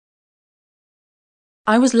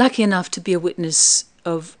I was lucky enough to be a witness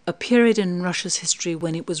of a period in Russia's history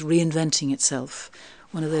when it was reinventing itself,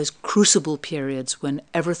 one of those crucible periods when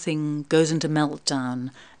everything goes into meltdown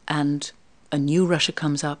and a new Russia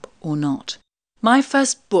comes up or not. My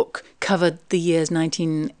first book covered the years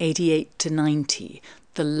 1988 to 90,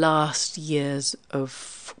 the last years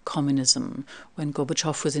of communism, when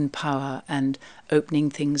Gorbachev was in power and opening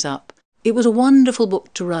things up. It was a wonderful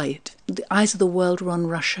book to write. The eyes of the world were on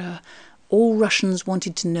Russia. All Russians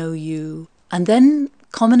wanted to know you. And then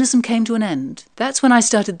communism came to an end. That's when I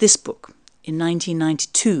started this book, in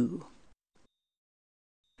 1992.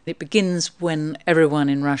 It begins when everyone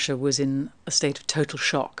in Russia was in a state of total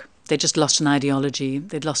shock. They just lost an ideology.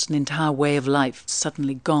 They'd lost an entire way of life,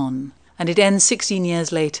 suddenly gone. And it ends 16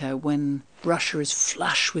 years later when Russia is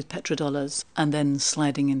flush with petrodollars and then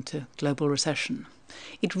sliding into global recession.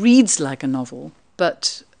 It reads like a novel,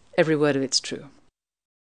 but every word of it's true.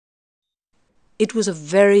 It was a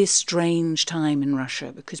very strange time in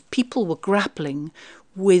Russia because people were grappling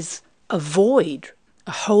with a void.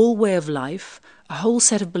 A whole way of life, a whole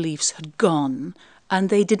set of beliefs had gone, and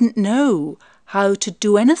they didn't know how to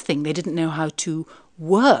do anything. They didn't know how to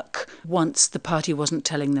work once the party wasn't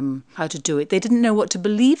telling them how to do it. They didn't know what to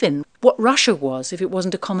believe in, what Russia was if it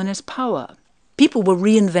wasn't a communist power. People were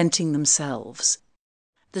reinventing themselves.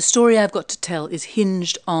 The story I've got to tell is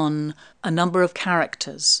hinged on a number of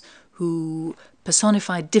characters who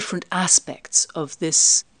personify different aspects of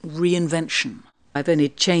this reinvention. I've only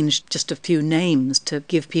changed just a few names to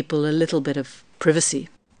give people a little bit of privacy.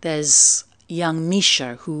 There's young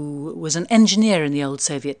Misha, who was an engineer in the old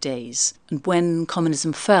Soviet days. And when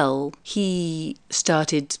communism fell, he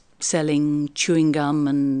started selling chewing gum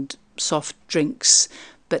and soft drinks.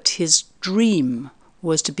 But his dream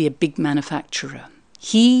was to be a big manufacturer.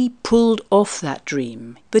 He pulled off that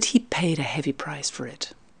dream, but he paid a heavy price for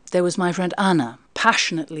it. There was my friend Anna,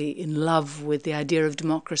 passionately in love with the idea of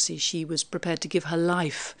democracy. She was prepared to give her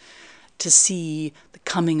life to see the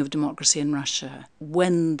coming of democracy in Russia.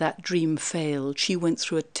 When that dream failed, she went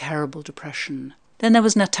through a terrible depression. Then there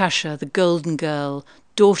was Natasha, the golden girl,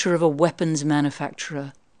 daughter of a weapons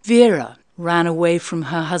manufacturer. Vera ran away from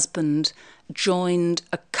her husband, joined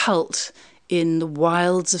a cult in the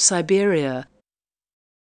wilds of Siberia.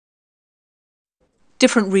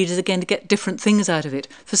 Different readers are going to get different things out of it.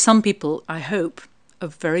 For some people, I hope, a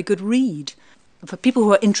very good read. For people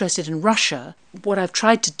who are interested in Russia, what I've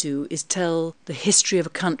tried to do is tell the history of a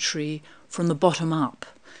country from the bottom up.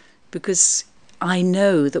 Because I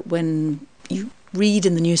know that when you read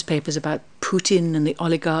in the newspapers about Putin and the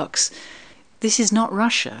oligarchs, this is not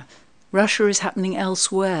Russia. Russia is happening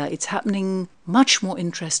elsewhere. It's happening much more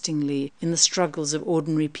interestingly in the struggles of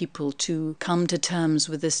ordinary people to come to terms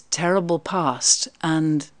with this terrible past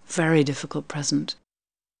and very difficult present.